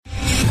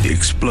The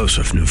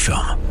explosive new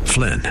film,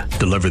 Flynn,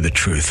 deliver the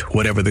truth,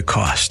 whatever the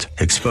cost,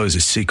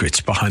 exposes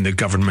secrets behind the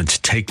government's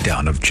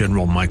takedown of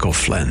General Michael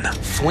Flynn.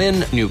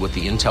 Flynn knew what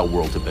the intel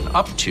world had been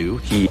up to.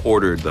 He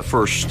ordered the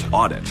first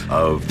audit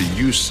of the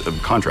use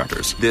of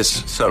contractors.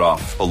 This set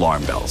off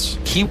alarm bells.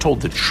 He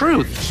told the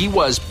truth. He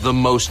was the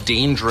most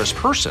dangerous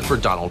person for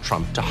Donald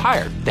Trump to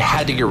hire. They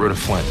had to get rid of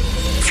Flynn.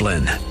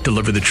 Flynn,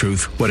 deliver the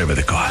truth, whatever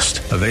the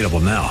cost. Available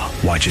now.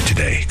 Watch it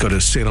today. Go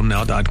to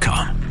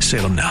salemnow.com.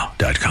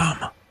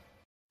 salemnow.com.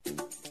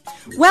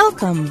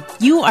 Welcome.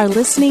 You are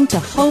listening to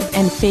Hope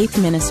and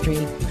Faith Ministry,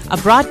 a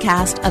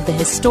broadcast of the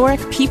historic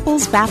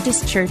People's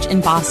Baptist Church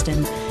in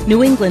Boston,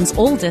 New England's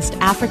oldest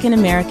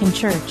African-American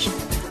church.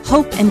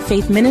 Hope and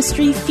Faith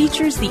Ministry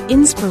features the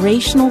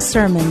inspirational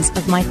sermons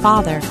of my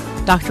father,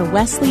 Dr.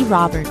 Wesley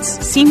Roberts,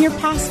 senior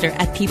pastor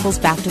at People's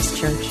Baptist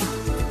Church.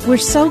 We're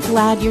so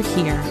glad you're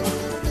here.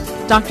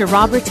 Dr.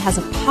 Roberts has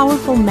a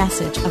powerful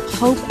message of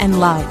hope and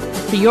love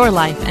for your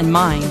life and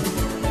mine.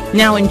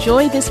 Now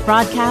enjoy this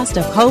broadcast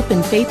of Hope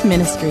and Faith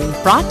Ministry,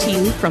 brought to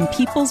you from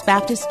People's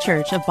Baptist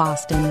Church of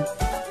Boston.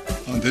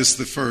 On this,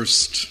 the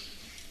first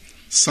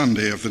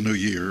Sunday of the new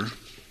year,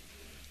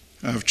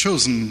 I have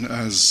chosen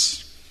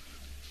as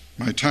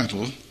my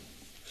title,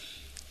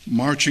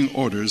 Marching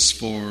Orders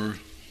for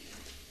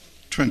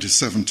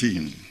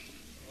 2017.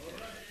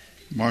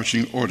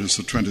 Marching Orders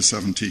for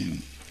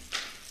 2017.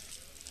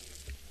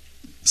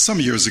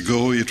 Some years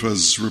ago, it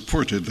was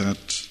reported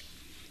that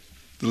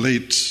the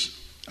late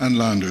Ann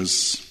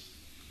Landers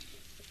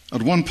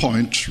at one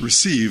point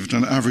received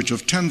an average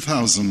of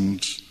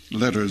 10,000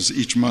 letters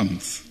each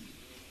month,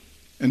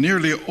 and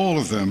nearly all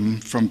of them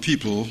from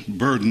people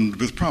burdened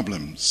with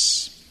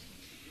problems.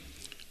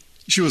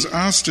 She was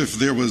asked if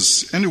there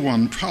was any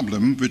one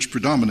problem which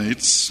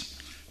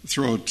predominates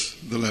throughout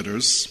the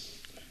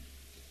letters,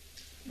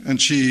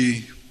 and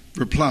she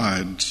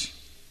replied,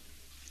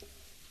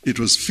 it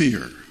was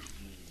fear.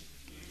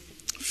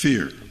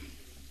 Fear.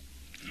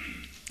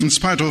 In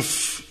spite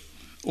of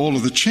all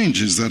of the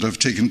changes that have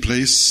taken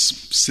place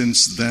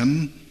since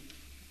then,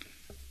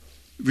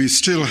 we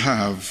still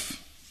have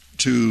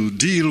to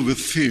deal with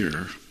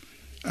fear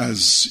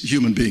as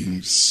human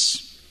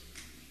beings.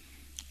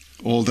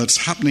 All that's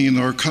happening in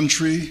our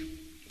country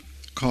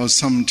causes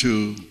some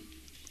to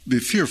be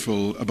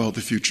fearful about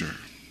the future.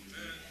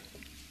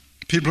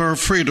 People are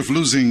afraid of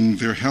losing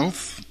their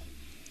health,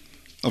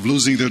 of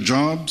losing their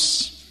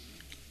jobs,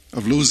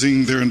 of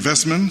losing their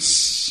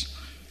investments,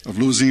 of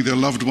losing their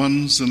loved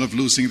ones, and of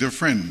losing their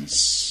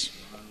friends.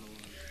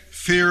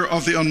 Fear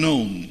of the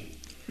unknown,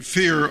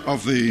 fear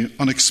of the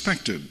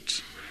unexpected,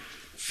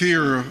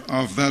 fear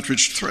of that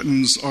which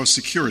threatens our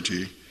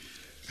security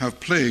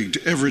have plagued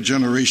every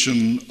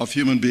generation of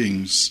human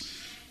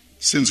beings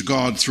since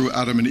God threw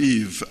Adam and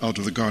Eve out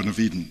of the Garden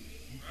of Eden.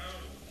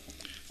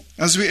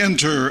 As we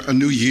enter a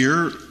new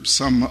year,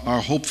 some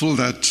are hopeful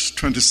that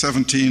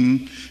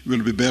 2017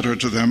 will be better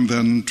to them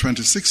than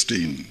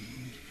 2016.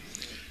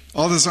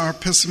 Others are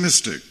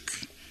pessimistic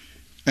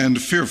and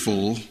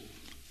fearful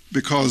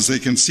because they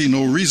can see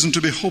no reason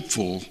to be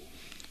hopeful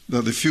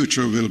that the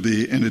future will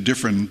be any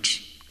different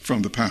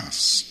from the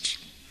past.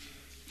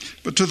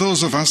 But to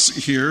those of us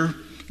here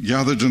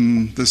gathered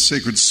in this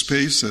sacred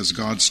space as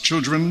God's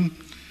children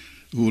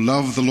who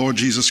love the Lord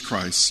Jesus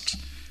Christ,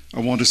 I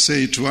want to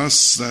say to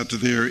us that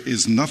there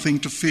is nothing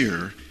to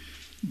fear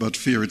but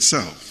fear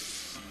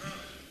itself.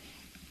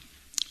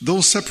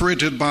 Though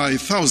separated by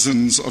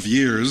thousands of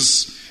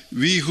years,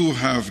 we who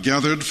have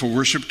gathered for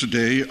worship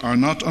today are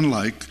not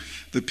unlike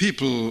the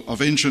people of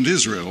ancient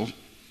Israel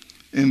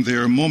in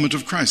their moment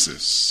of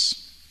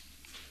crisis.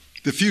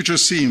 The future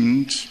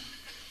seemed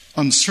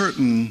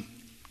uncertain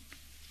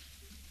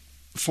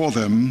for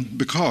them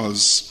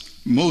because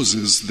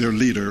Moses, their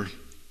leader,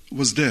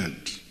 was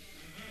dead.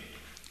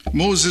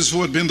 Moses,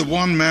 who had been the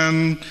one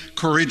man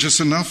courageous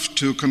enough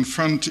to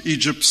confront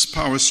Egypt's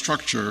power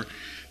structure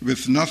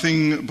with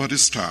nothing but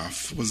his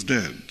staff, was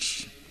dead.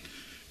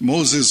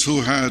 Moses,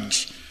 who had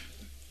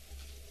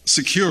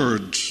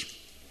secured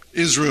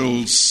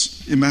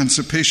Israel's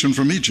emancipation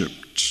from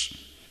Egypt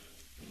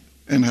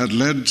and had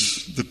led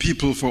the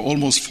people for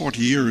almost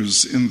 40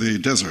 years in the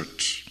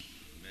desert,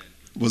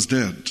 was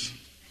dead.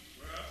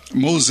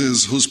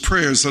 Moses, whose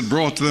prayers had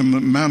brought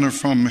them manna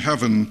from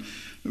heaven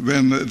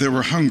when they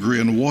were hungry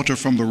and water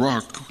from the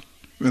rock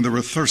when they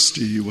were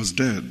thirsty, was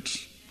dead.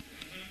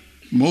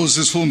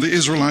 Moses, whom the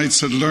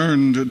Israelites had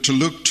learned to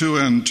look to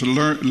and to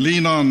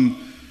lean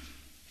on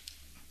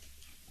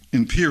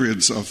in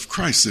periods of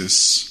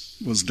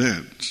crisis, was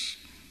dead.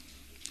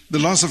 The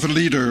loss of a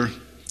leader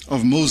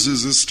of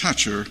Moses'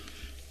 stature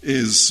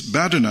is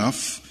bad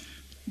enough,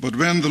 but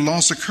when the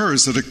loss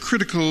occurs at a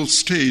critical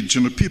stage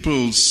in a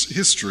people's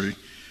history,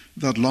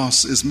 that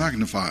loss is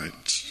magnified.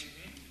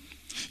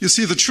 You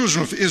see, the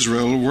children of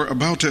Israel were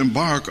about to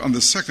embark on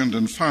the second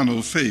and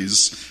final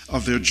phase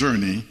of their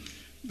journey,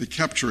 the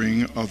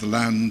capturing of the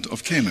land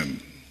of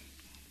Canaan.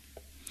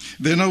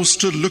 They now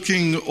stood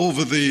looking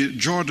over the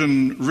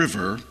Jordan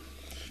River,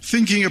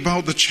 thinking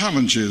about the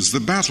challenges, the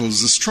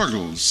battles, the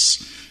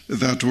struggles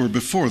that were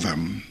before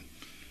them.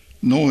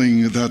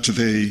 knowing that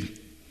they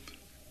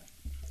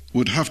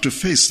would have to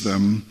face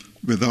them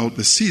without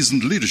the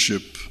seasoned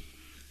leadership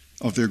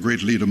of their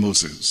great leader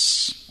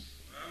Moses.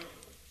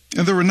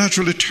 And they were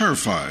naturally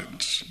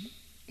terrified.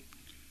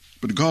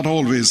 But God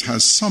always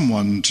has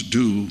someone to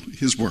do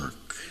his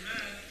work.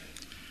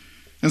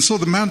 And so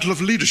the mantle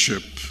of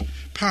leadership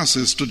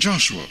passes to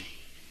Joshua,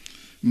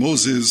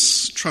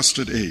 Moses'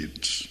 trusted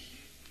aide.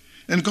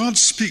 And God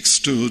speaks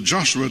to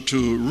Joshua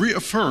to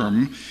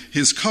reaffirm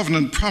his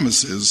covenant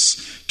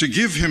promises, to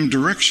give him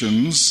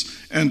directions,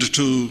 and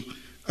to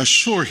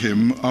assure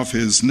him of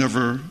his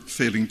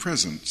never-failing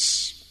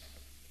presence.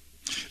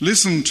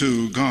 Listen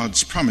to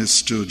God's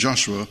promise to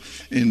Joshua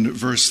in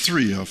verse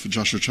 3 of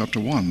Joshua chapter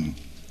 1.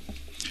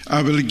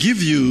 I will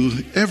give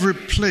you every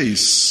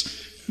place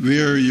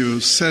where you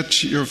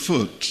set your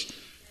foot,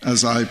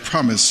 as I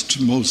promised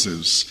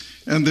Moses.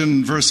 And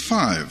then verse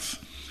 5,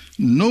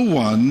 no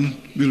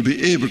one will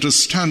be able to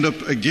stand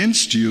up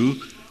against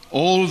you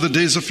all the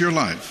days of your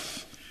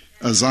life.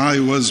 As I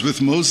was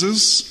with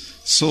Moses,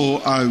 so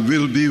I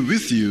will be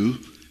with you.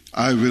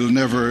 I will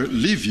never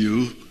leave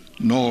you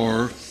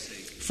nor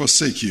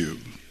forsake you.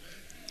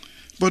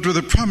 But with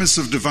the promise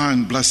of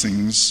divine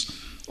blessings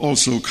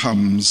also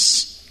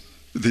comes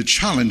the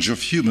challenge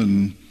of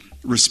human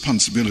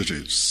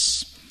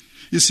responsibilities.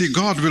 You see,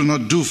 God will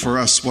not do for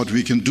us what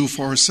we can do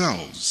for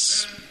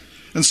ourselves.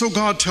 And so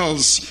God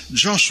tells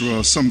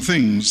Joshua some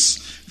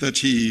things that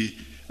he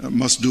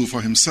must do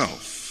for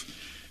himself.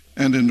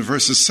 And in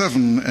verses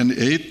 7 and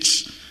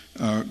 8,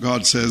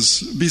 God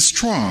says, be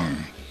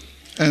strong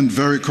and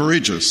very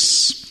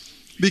courageous.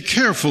 Be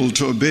careful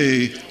to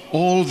obey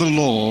all the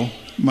law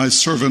my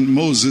servant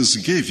Moses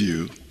gave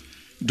you.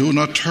 Do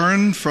not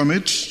turn from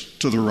it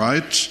to the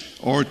right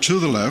or to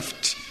the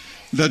left,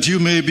 that you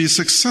may be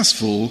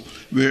successful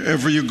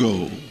wherever you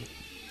go.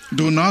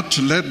 Do not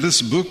let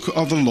this book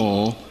of the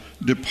law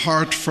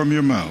depart from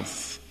your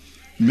mouth.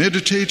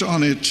 Meditate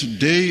on it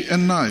day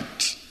and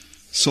night,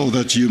 so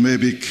that you may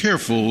be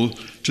careful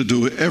to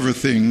do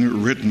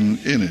everything written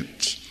in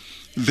it.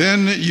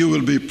 Then you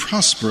will be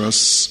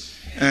prosperous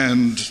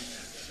and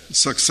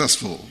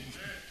successful.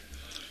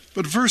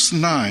 But verse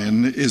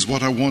 9 is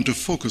what I want to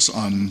focus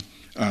on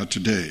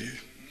today.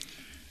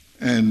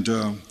 And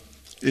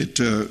it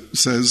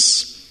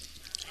says,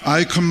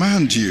 I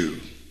command you,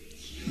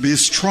 be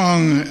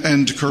strong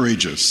and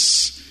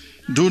courageous.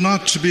 Do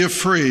not be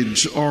afraid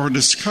or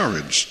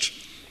discouraged,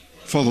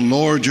 for the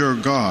Lord your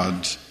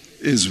God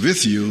is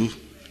with you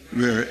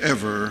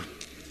wherever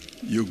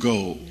you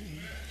go.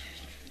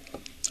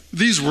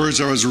 These words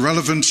are as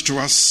relevant to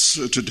us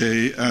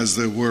today as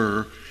they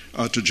were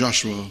to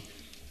Joshua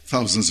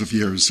thousands of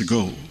years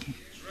ago.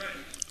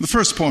 The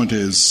first point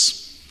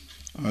is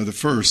the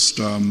first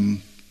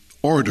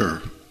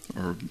order,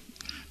 or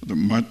the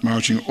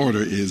marching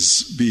order,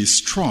 is be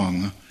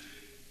strong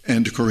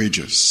and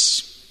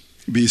courageous.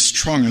 Be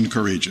strong and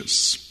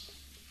courageous.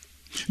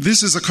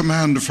 This is a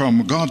command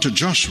from God to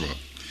Joshua.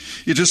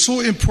 It is so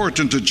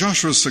important to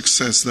Joshua's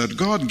success that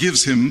God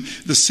gives him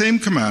the same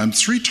command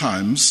 3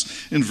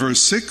 times in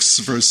verse 6,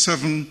 verse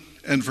 7,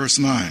 and verse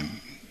 9.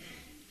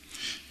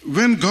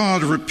 When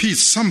God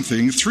repeats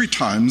something 3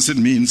 times, it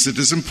means it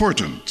is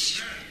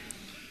important.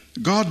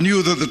 God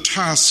knew that the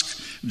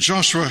task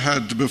Joshua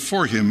had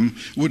before him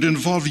would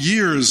involve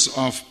years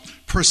of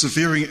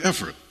persevering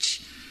effort.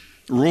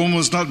 Rome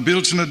was not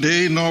built in a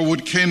day, nor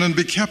would Canaan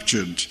be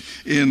captured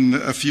in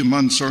a few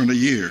months or in a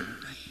year.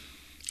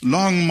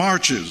 Long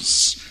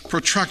marches,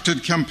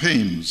 protracted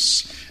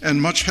campaigns,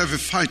 and much heavy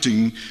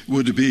fighting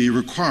would be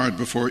required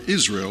before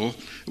Israel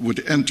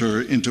would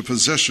enter into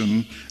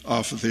possession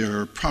of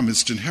their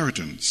promised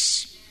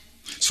inheritance.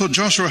 So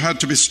Joshua had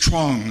to be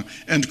strong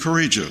and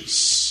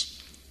courageous.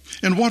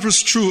 And what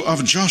was true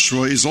of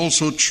Joshua is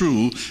also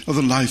true of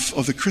the life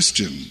of the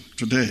Christian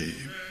today.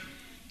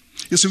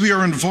 You see, we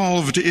are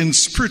involved in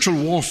spiritual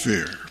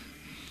warfare.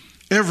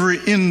 Every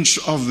inch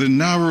of the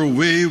narrow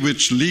way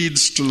which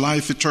leads to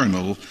life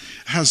eternal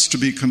has to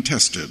be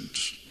contested.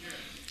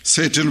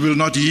 Satan will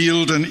not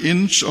yield an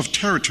inch of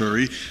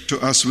territory to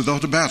us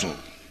without a battle.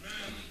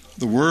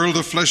 The world,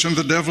 the flesh, and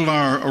the devil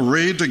are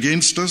arrayed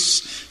against us,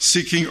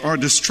 seeking our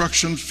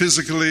destruction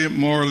physically,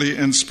 morally,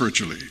 and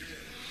spiritually.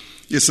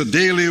 It's a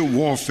daily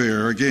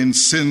warfare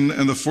against sin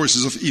and the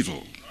forces of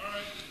evil.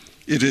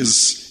 It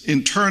is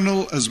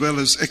internal as well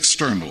as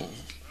external.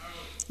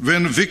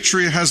 When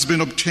victory has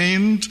been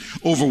obtained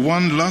over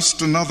one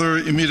lust, another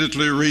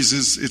immediately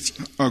raises its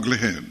ugly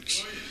head.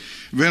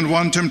 When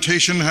one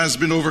temptation has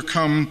been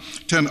overcome,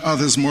 10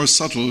 others more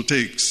subtle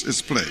takes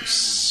its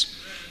place.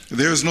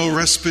 There's no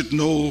respite,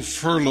 no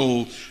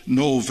furlough,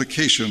 no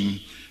vacation,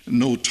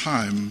 no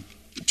time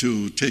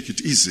to take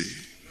it easy.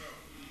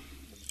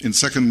 In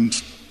 2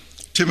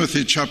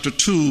 Timothy chapter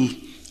 2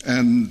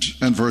 and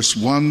verse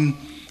 1,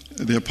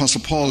 the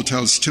Apostle Paul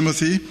tells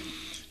Timothy,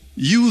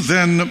 "You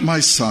then, my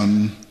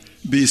son,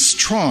 be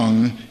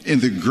strong in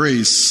the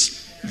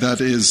grace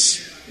that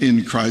is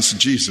in Christ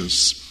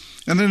Jesus."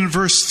 And then in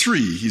verse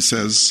 3 he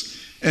says,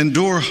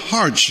 "Endure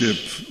hardship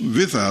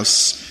with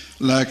us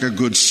like a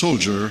good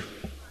soldier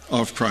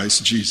of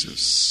Christ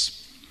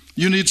Jesus.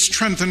 You need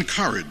strength and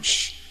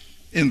courage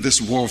in this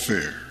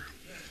warfare.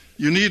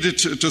 You need it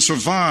to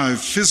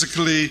survive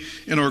physically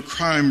in our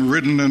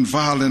crime-ridden and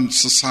violent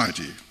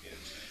society.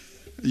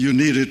 You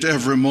need it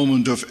every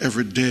moment of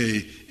every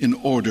day in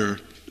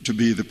order to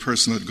be the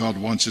person that God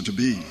wants you to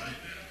be.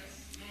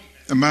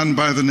 A man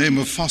by the name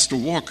of Foster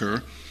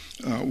Walker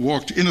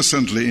walked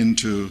innocently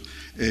into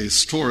a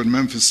store in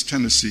Memphis,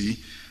 Tennessee,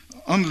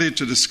 only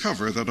to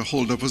discover that a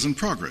holdup was in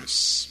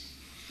progress.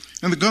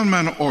 And the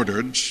gunman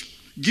ordered,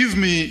 "Give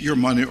me your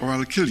money or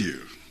I'll kill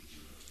you.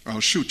 I'll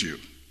shoot you."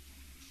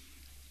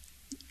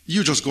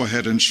 "You just go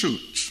ahead and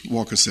shoot,"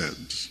 Walker said.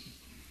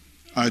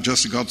 "I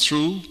just got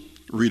through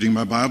reading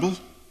my Bible,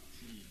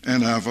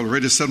 and I've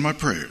already said my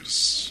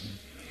prayers."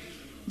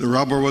 The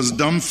robber was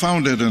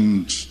dumbfounded,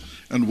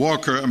 and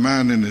Walker, a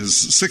man in his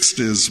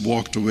 60s,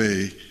 walked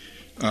away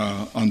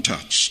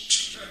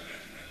untouched.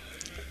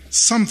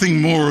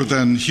 Something more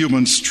than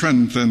human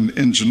strength and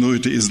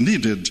ingenuity is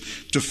needed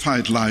to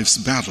fight life's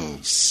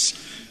battles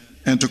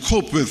and to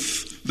cope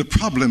with the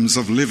problems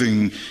of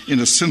living in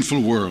a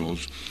sinful world,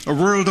 a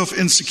world of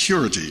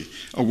insecurity,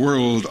 a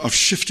world of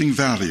shifting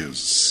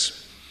values.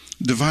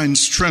 Divine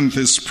strength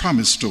is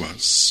promised to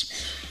us.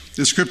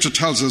 The scripture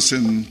tells us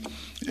in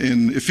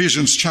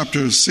Ephesians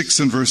chapter 6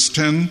 and verse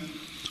 10,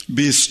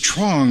 "Be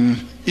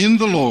strong in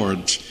the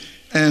Lord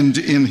and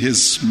in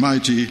his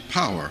mighty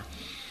power."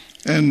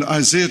 And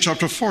Isaiah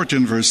chapter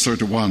 14 verse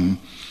 31,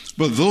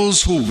 "But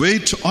those who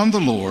wait on the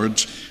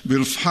Lord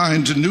will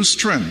find new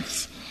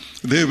strength.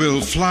 They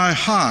will fly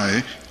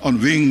high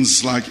on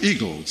wings like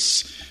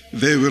eagles.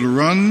 They will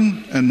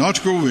run and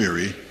not grow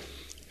weary.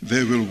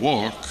 They will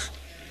walk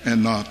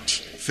and not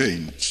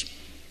faint."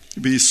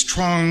 Be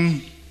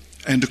strong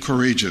and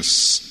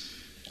courageous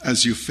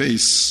as you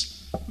face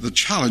the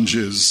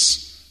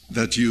challenges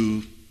that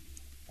you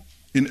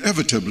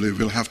inevitably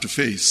will have to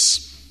face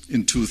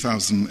in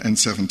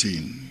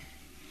 2017.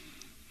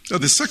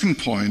 The second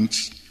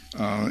point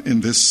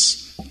in this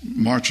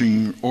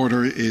marching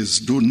order is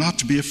do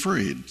not be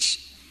afraid.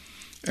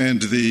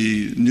 And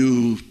the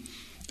New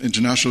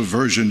International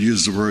Version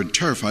used the word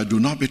terrified. Do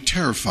not be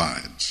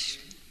terrified.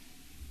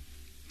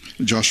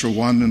 Joshua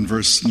 1 and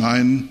verse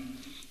 9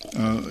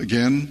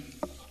 again.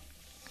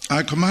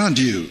 "I command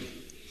you,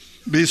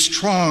 be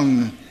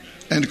strong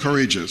and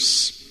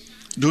courageous.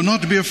 Do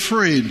not be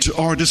afraid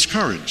or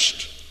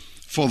discouraged,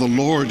 for the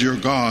Lord your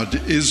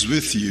God is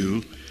with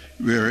you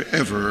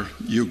wherever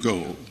you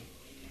go."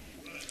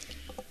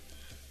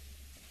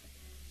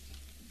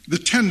 The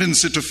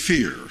tendency to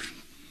fear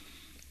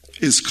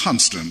is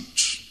constant,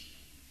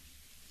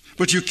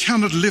 but you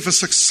cannot live a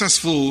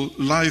successful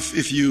life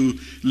if you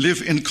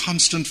live in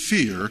constant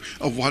fear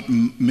of what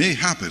may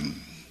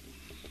happen.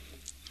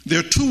 There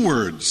are two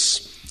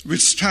words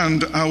which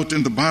stand out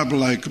in the Bible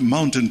like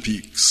mountain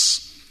peaks.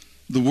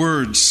 The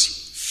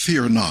words,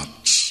 "fear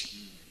not."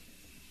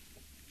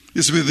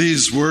 It's with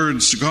these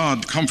words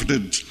God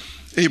comforted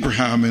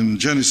Abraham in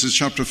Genesis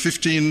chapter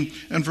 15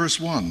 and verse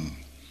 1.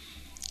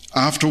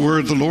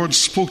 Afterward, the Lord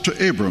spoke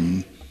to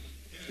Abram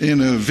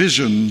in a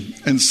vision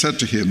and said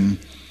to him,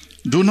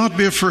 "Do not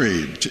be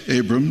afraid,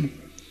 Abram,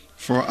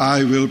 for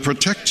I will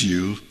protect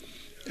you,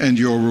 and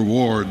your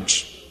reward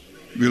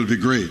will be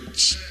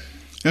great."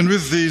 And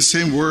with these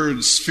same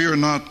words, "fear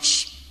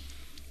not,"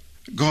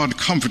 God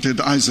comforted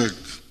Isaac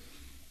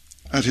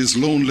at his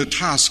lonely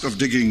task of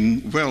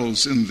digging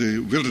wells in the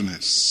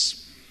wilderness.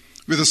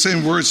 With the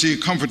same words, he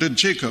comforted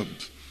Jacob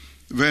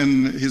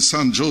when his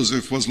son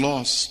Joseph was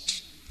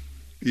lost.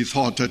 He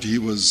thought that he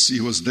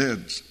was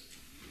dead.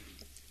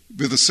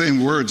 With the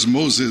same words,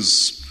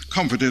 Moses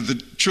comforted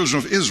the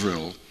children of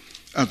Israel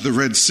at the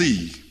Red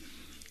Sea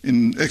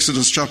in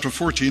Exodus chapter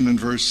 14 and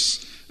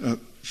verse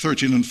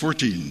 13 and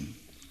 14.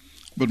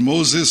 But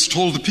Moses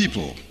told the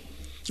people,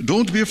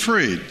 "Don't be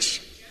afraid.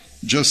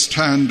 Just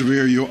stand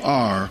where you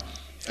are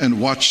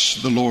and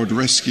watch the Lord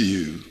rescue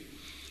you.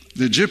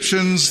 The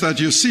Egyptians that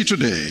you see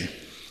today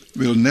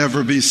will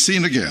never be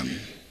seen again.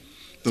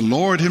 The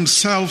Lord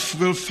himself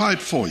will fight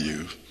for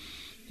you.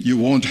 You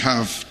won't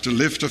have to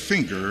lift a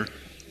finger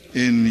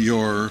in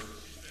your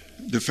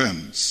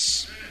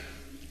defense."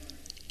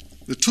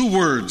 The two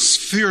words,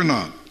 "fear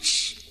not,"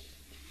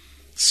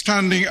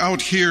 standing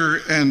out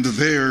here and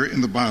there in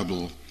the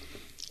Bible,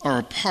 are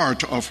a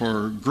part of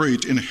our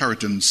great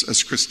inheritance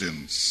as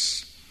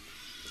Christians.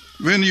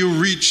 When you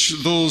reach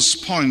those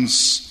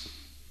points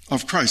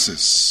of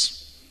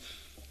crisis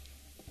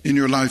in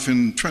your life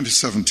in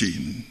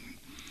 2017,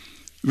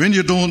 when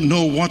you don't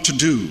know what to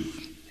do,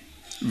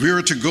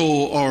 where to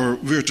go or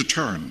where to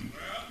turn,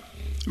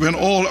 when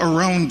all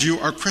around you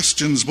are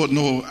questions but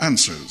no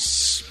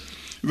answers,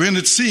 when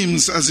it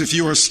seems as if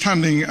you are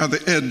standing at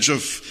the edge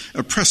of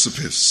a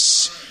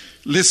precipice,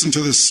 listen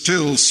to the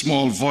still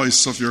small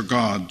voice of your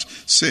God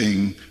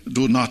saying,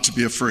 "Do not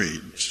be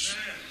afraid."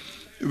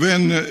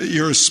 When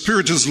your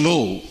spirit is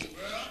low,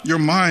 your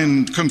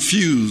mind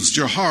confused,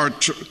 your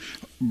heart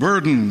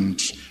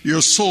burdened,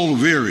 your soul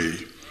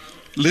weary,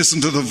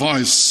 listen to the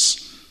voice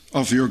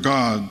of your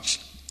God.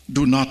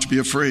 Do not be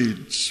afraid.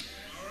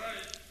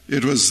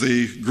 It was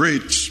the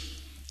great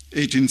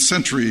 18th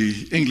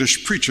century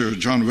English preacher,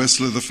 John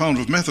Wesley, the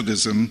founder of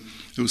Methodism,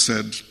 who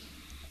said,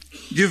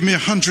 "Give me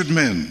 100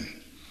 men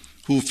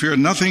who fear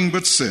nothing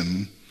but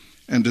sin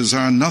and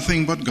desire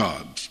nothing but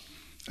God,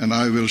 and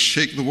I will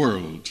shake the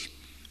world.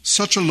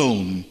 Such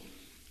alone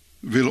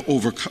will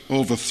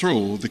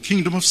overthrow the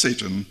kingdom of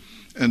Satan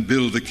and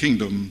build the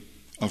kingdom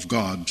of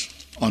God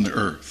on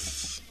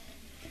earth."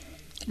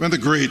 When the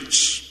great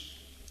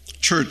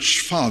church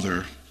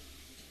father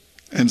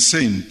and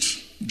saint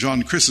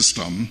John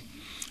Chrysostom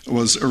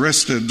was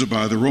arrested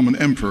by the Roman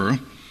emperor,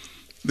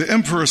 the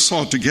emperor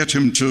sought to get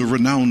him to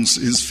renounce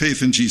his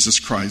faith in Jesus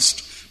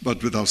Christ,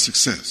 but without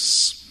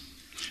success.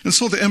 And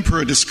so the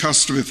emperor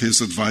discussed with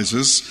his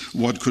advisors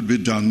what could be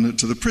done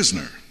to the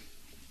prisoner.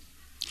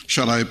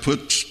 "Shall I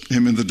put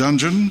him in the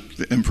dungeon?"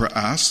 the emperor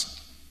asked.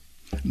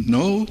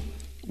 "No,"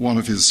 one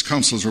of his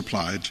counselors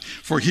replied,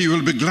 "for he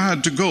will be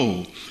glad to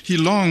go. He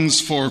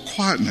longs for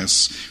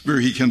quietness where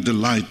he can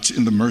delight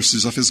in the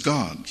mercies of his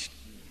God."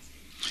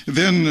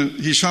 "Then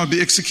he shall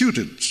be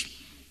executed,"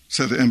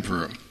 said the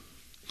emperor.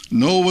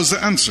 "No," was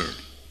the answer,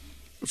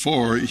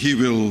 "for he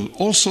will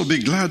also be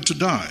glad to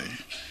die.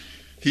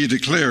 He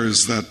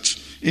declares that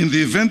in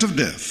the event of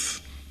death,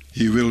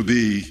 he will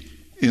be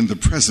in the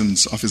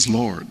presence of his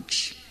Lord."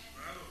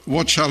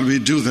 "What shall we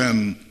do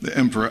then?" the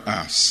emperor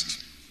asked.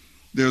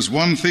 "There's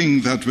one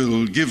thing that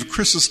will give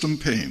Chrysostom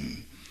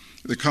pain,"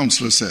 the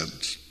counselor said.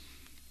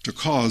 "To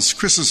cause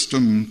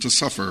Chrysostom to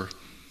suffer,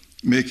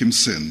 make him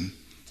sin.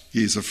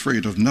 He is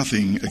afraid of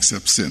nothing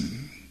except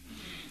sin."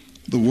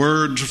 The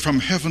word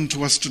from heaven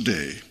to us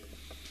today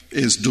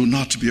is, do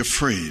not be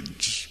afraid.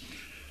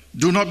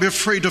 Do not be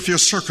afraid of your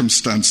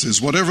circumstances,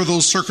 whatever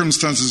those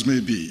circumstances may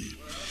be.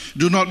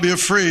 Do not be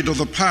afraid of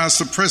the past,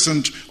 the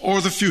present,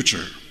 or the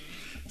future,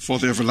 for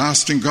the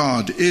everlasting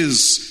God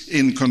is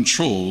in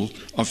control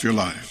of your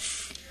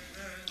life.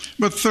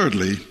 But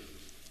thirdly,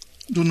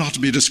 do not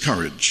be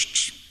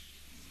discouraged.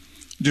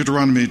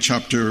 Deuteronomy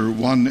chapter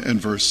 1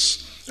 and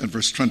verse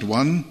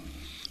 21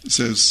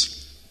 says,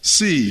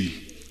 "See,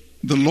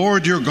 the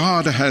Lord your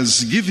God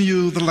has given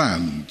you the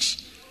land.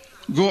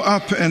 Go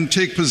up and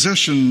take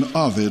possession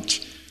of it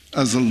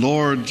as the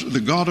Lord,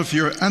 the God of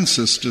your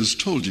ancestors,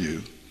 told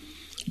you.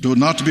 Do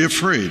not be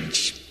afraid.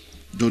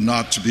 Do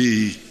not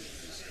be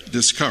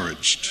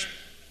discouraged."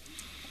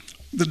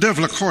 The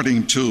devil,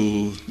 according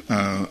to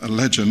a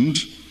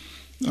legend,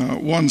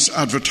 once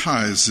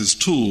advertised his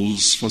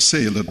tools for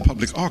sale at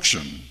public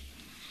auction.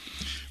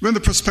 When the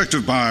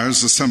prospective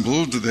buyers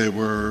assembled,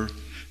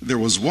 there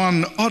was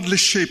one oddly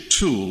shaped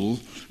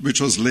tool which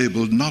was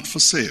labeled "not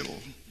for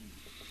sale."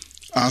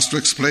 Asked to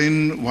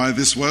explain why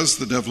this was,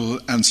 the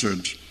devil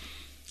answered,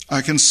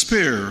 "I can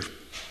spare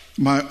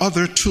my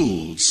other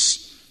tools,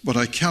 but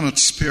I cannot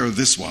spare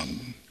this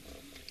one.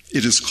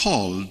 It is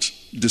called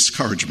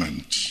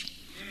discouragement.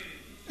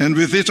 And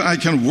with it I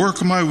can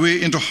work my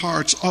way into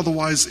hearts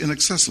otherwise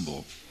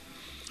inaccessible.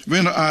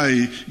 When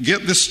I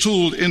get this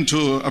tool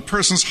into a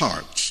person's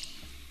heart,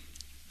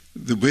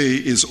 the way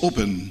is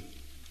open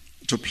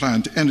to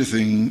plant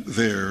anything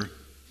there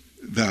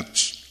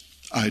that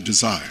I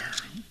desire."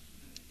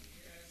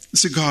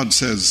 See, God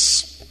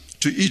says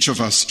to each of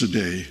us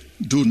today,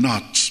 do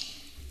not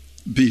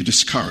be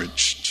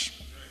discouraged.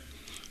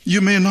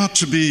 You may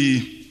not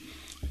be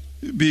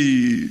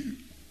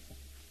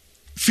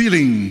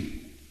feeling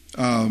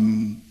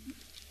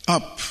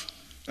up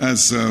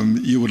as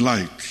you would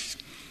like.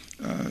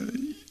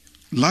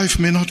 Life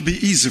may not be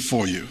easy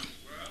for you.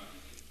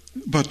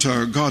 But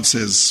God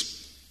says,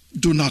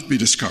 do not be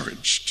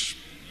discouraged.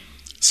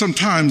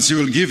 Sometimes you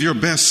will give your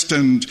best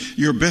and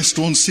your best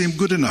won't seem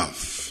good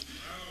enough.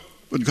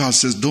 But God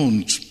says,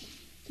 don't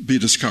be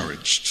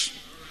discouraged.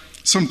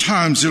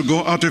 Sometimes you'll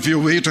go out of your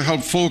way to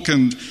help folk,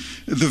 and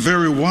the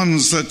very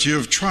ones that you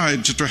have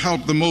tried to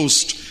help the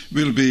most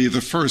will be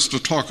the first to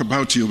talk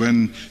about you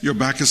when your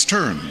back is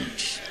turned.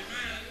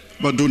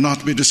 But do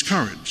not be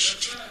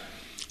discouraged.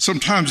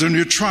 Sometimes when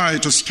you try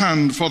to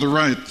stand for the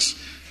right,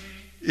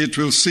 it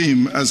will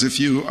seem as if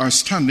you are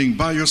standing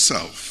by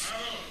yourself.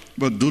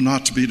 But do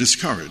not be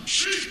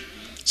discouraged.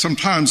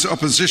 Sometimes the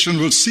opposition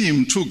will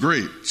seem too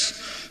great.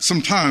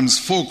 Sometimes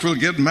folk will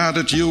get mad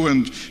at you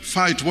and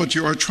fight what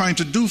you are trying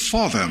to do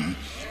for them,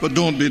 but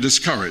don't be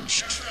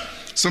discouraged.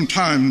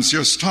 Sometimes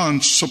your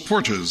staunch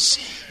supporters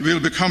will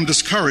become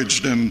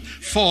discouraged and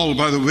fall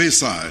by the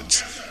wayside,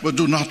 but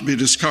do not be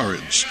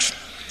discouraged.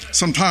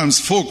 Sometimes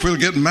folk will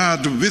get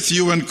mad with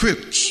you and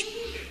quit,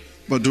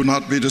 but do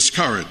not be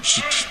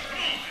discouraged.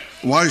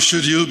 Why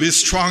should you be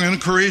strong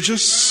and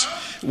courageous?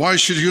 Why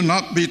should you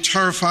not be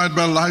terrified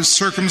by life's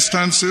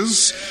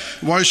circumstances?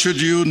 Why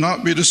should you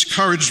not be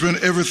discouraged when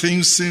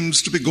everything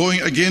seems to be going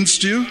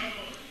against you?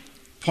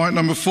 Point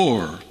number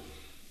 4,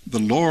 the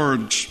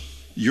Lord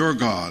your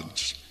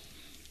God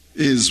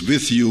is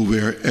with you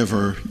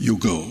wherever you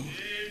go.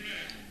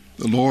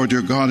 The Lord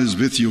your God is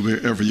with you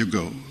wherever you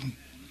go.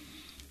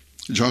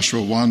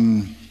 Joshua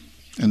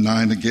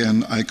 1:9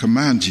 again, I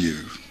command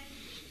you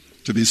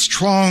to be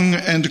strong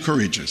and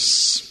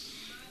courageous.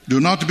 Do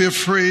not be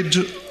afraid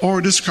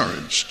or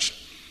discouraged,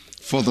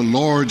 for the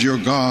Lord your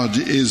God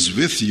is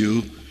with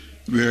you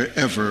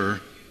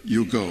wherever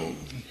you go.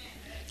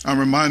 I'm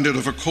reminded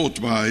of a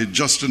quote by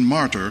Justin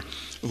Martyr,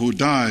 who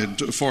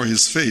died for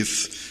his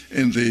faith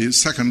in the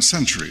 2nd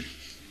century.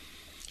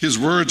 His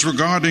words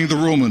regarding the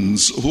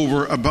Romans who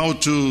were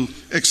about to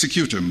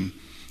execute him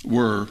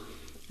were,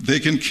 "They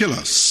can kill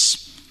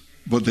us,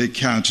 but they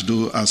can't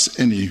do us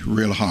any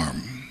real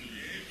harm."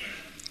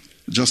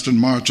 Justin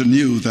Martyr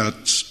knew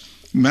that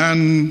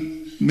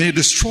man may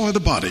destroy the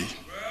body,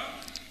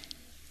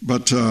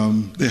 but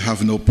they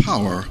have no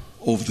power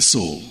over the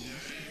soul.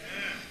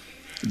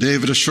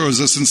 David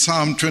assures us in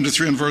Psalm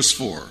 23 and verse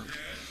 4,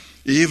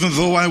 "Even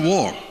though I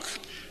walk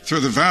through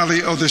the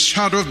valley of the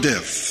shadow of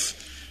death,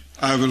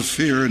 I will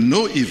fear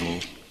no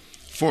evil,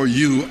 for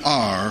you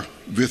are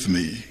with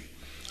me."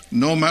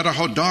 No matter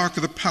how dark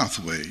the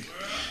pathway,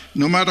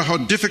 no matter how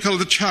difficult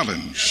the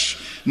challenge,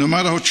 no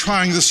matter how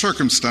trying the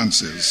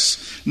circumstances,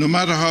 no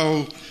matter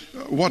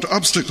what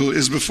obstacle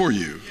is before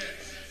you,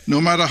 no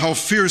matter how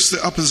fierce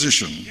the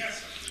opposition,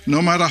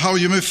 no matter how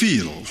you may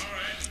feel,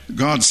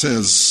 God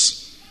says,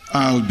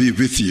 "I'll be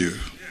with you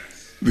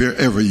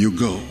wherever you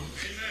go."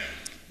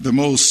 The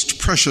most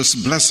precious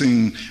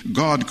blessing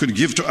God could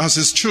give to us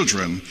as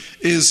children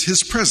is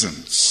his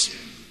presence.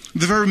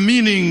 The very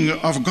meaning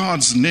of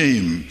God's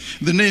name,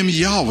 the name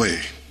Yahweh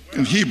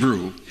in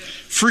Hebrew,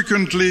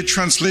 frequently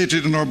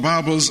translated in our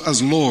Bibles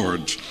as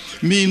Lord,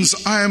 means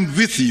I am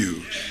with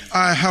you,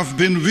 I have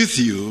been with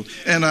you,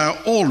 and I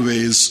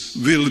always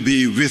will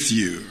be with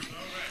you.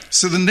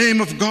 So the name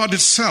of God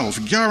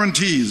itself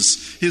guarantees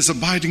his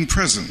abiding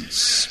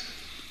presence.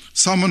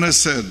 Someone has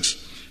said,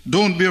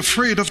 "Don't be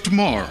afraid of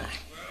tomorrow,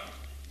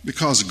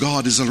 because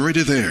God is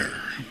already there."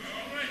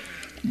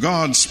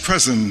 God's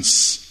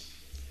presence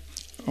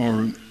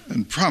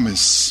and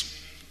promise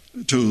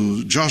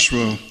to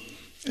Joshua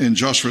in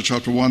Joshua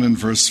chapter 1 and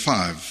verse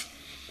 5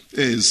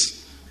 is,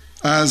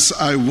 "As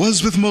I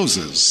was with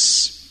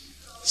Moses,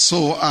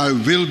 so I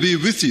will be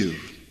with you.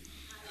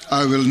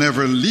 I will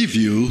never leave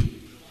you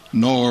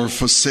nor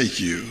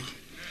forsake you."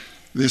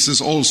 This is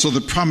also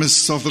the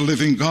promise of the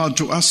living God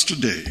to us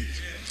today.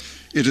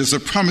 It is a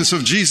promise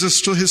of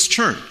Jesus to his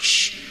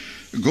church.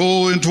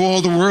 "Go into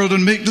all the world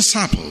and make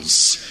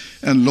disciples,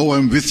 and lo,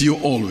 I'm with you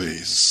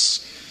always."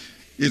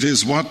 It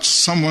is what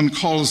someone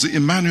calls the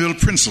Emmanuel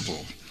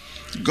principle,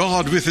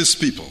 God with his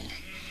people.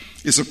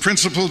 It's a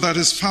principle that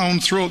is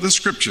found throughout the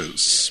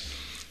scriptures.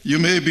 You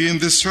may be in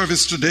this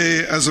service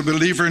today as a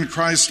believer in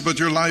Christ, but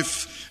your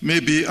life may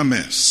be a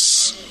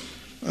mess.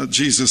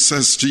 Jesus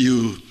says to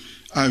you,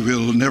 "I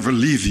will never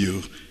leave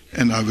you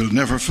and I will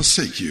never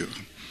forsake you."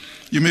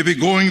 You may be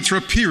going through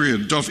a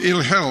period of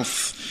ill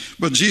health,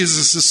 but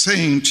Jesus is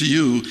saying to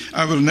you,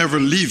 "I will never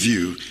leave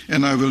you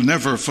and I will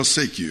never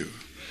forsake you."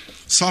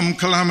 Some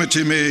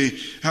calamity may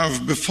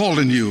have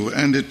befallen you,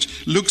 and it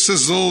looks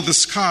as though the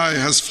sky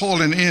has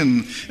fallen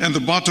in and the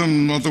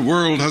bottom of the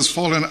world has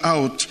fallen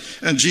out,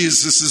 and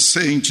Jesus is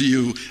saying to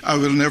you, "I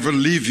will never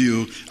leave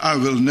you, I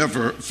will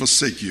never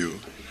forsake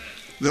you."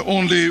 The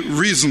only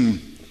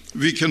reason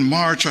we can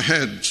march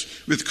ahead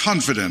with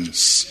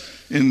confidence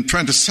in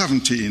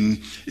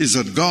 2017 is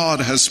that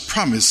God has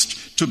promised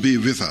to be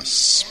with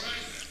us.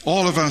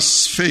 All of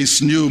us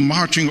face new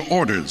marching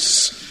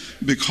orders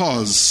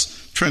because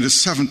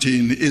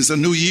 2017 is a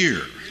new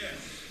year.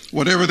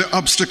 Whatever the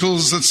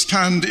obstacles that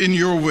stand in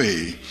your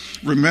way,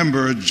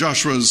 remember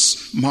Joshua's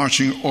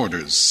marching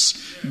orders.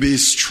 Be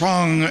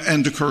strong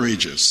and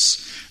courageous.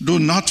 Do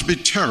not be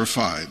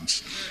terrified.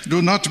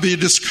 Do not be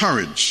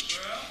discouraged,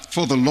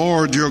 for the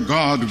Lord your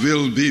God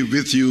will be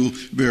with you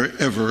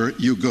wherever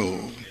you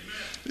go.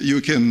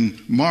 You can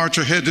march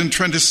ahead in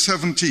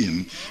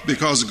 2017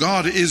 because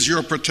God is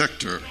your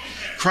protector.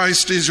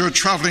 Christ is your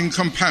traveling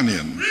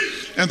companion,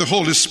 and the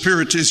Holy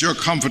Spirit is your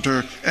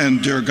comforter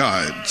and your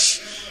guide.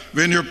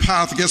 When your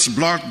path gets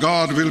blocked,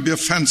 God will be a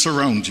fence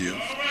around you.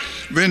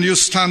 When you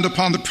stand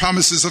upon the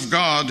promises of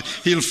God,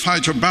 he'll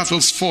fight your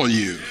battles for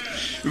you.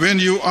 When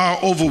you are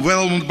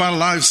overwhelmed by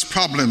life's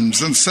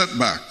problems and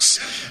setbacks,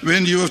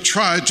 when you have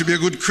tried to be a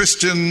good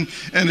Christian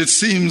and it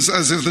seems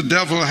as if the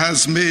devil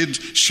has made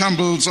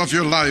shambles of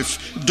your life,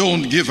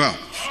 don't give up.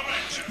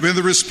 When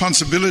the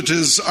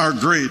responsibilities are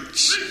great,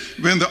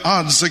 when the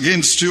odds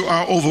against you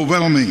are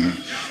overwhelming,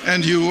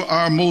 and you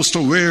are most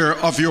aware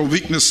of your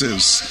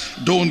weaknesses,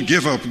 don't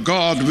give up.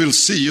 God will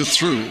see you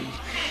through.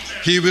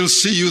 He will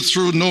see you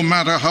through no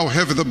matter how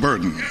heavy the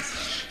burden.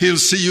 He'll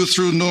see you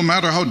through no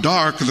matter how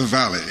dark the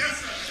valley,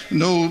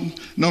 no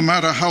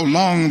matter how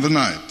long the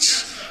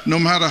night, no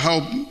matter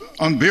how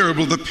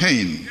unbearable the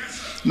pain,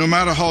 no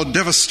matter how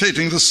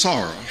devastating the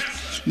sorrow,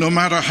 no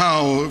matter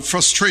how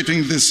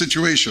frustrating the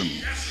situation,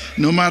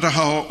 no matter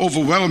how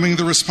overwhelming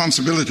the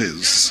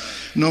responsibilities,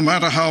 no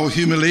matter how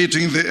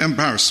humiliating the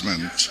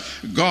embarrassment,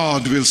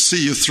 God will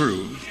see you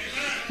through.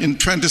 In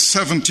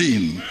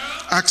 2017,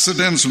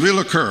 accidents will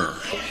occur,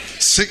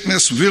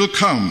 sickness will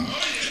come,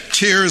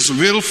 tears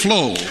will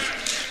flow,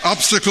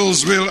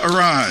 obstacles will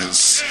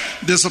arise,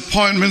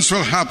 disappointments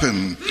will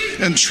happen,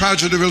 and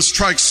tragedy will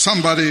strike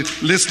somebody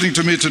listening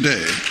to me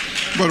today.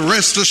 But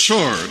rest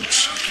assured,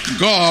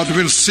 God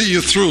will see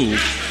you through,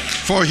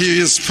 for he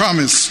is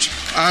promised,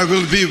 I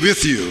will be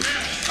with you.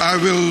 I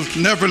will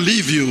never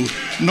leave you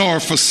nor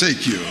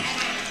forsake you.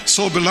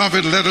 So,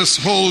 beloved, let us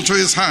hold to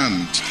his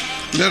hand.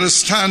 Let us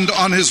stand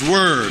on his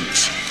word.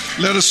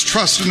 Let us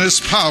trust in his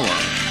power.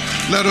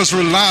 Let us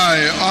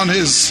rely on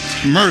his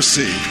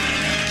mercy.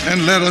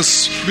 And let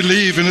us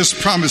believe in his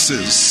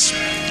promises.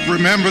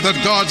 Remember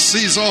that God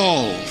sees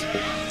all.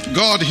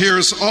 God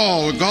hears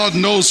all. God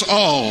knows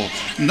all.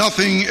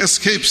 Nothing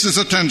escapes his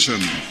attention.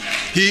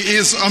 He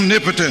is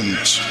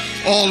omnipotent.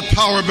 All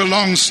power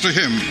belongs to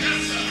him.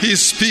 He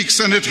speaks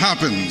and it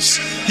happens.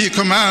 He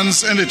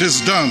commands and it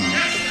is done.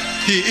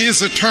 He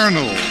is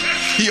eternal.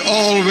 He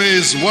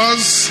always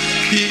was,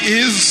 he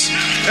is,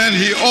 and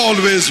he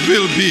always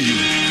will be.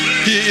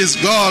 He is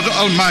God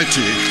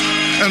Almighty.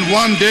 And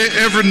one day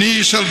every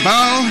knee shall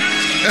bow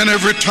and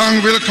every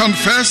tongue will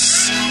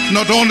confess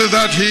not only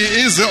that he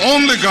is the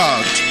only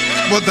God,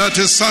 but that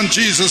his Son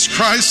Jesus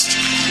Christ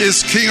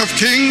is King of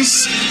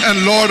kings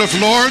and Lord of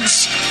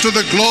lords, to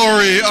the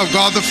glory of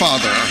God the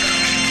Father.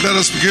 Let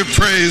us give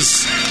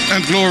praise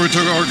and glory to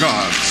our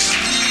God.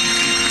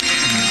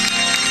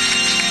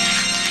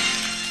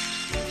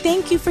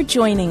 Thank you for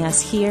joining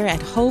us here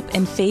at Hope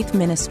and Faith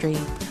Ministry,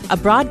 a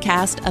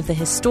broadcast of the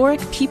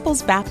historic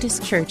People's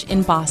Baptist Church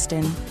in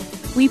Boston.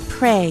 We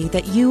pray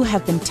that you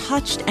have been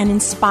touched and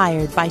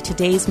inspired by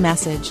today's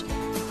message.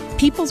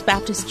 People's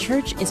Baptist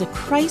Church is a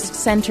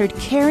Christ-centered,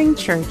 caring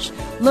church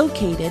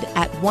located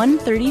at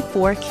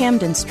 134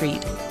 Camden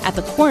Street, at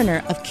the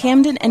corner of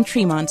Camden and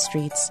Tremont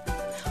Streets.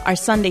 Our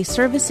Sunday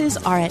services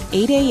are at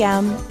 8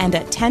 a.m. and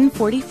at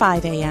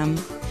 10:45 a.m.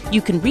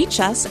 You can reach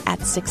us at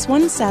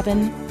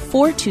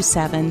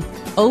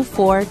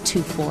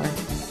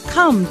 617-427-0424.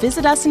 Come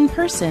visit us in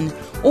person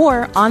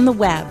or on the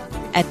web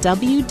at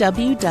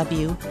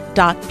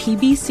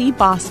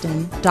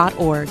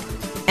www.pbcboston.org.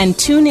 And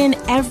tune in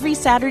every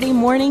Saturday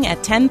morning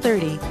at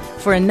 10:30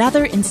 for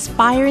another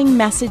inspiring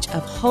message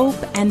of hope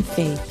and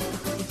faith.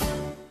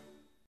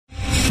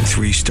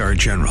 3-star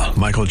General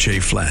Michael J.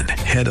 Flynn,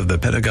 head of the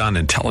Pentagon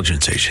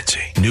Intelligence Agency,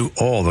 knew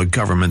all the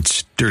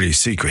government's dirty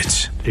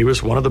secrets. He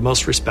was one of the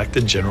most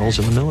respected generals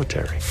in the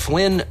military.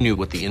 Flynn knew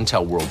what the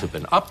intel world had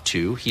been up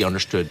to. He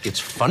understood its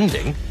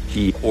funding.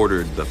 He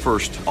ordered the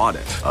first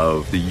audit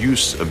of the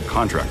use of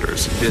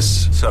contractors.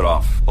 This set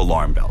off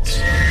alarm bells.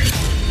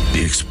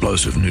 The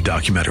explosive new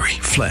documentary,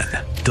 Flynn,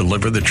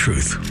 Deliver the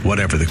Truth,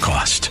 Whatever the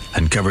Cost,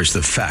 uncovers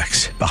the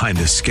facts behind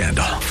this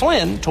scandal.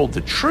 Flynn told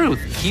the truth.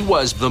 He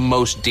was the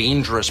most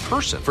dangerous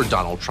person for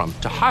Donald Trump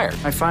to hire.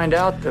 I find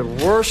out the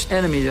worst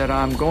enemy that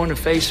I'm going to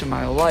face in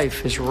my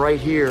life is right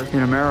here in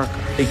America.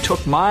 They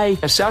took my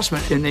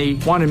assessment and they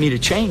wanted me to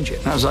change it.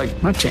 And I was like,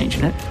 I'm not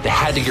changing it. They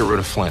had to get rid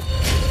of Flynn.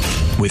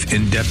 With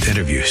in-depth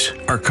interviews,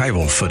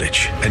 archival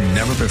footage, and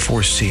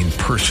never-before-seen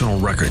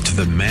personal records of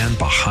the man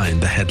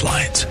behind the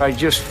headlines. I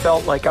just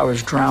felt like I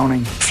was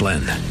drowning.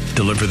 Flynn,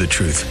 Deliver the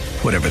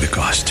Truth, Whatever the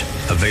Cost.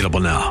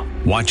 Available now.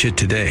 Watch it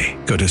today.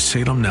 Go to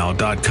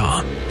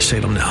salemnow.com.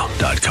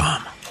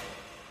 salemnow.com.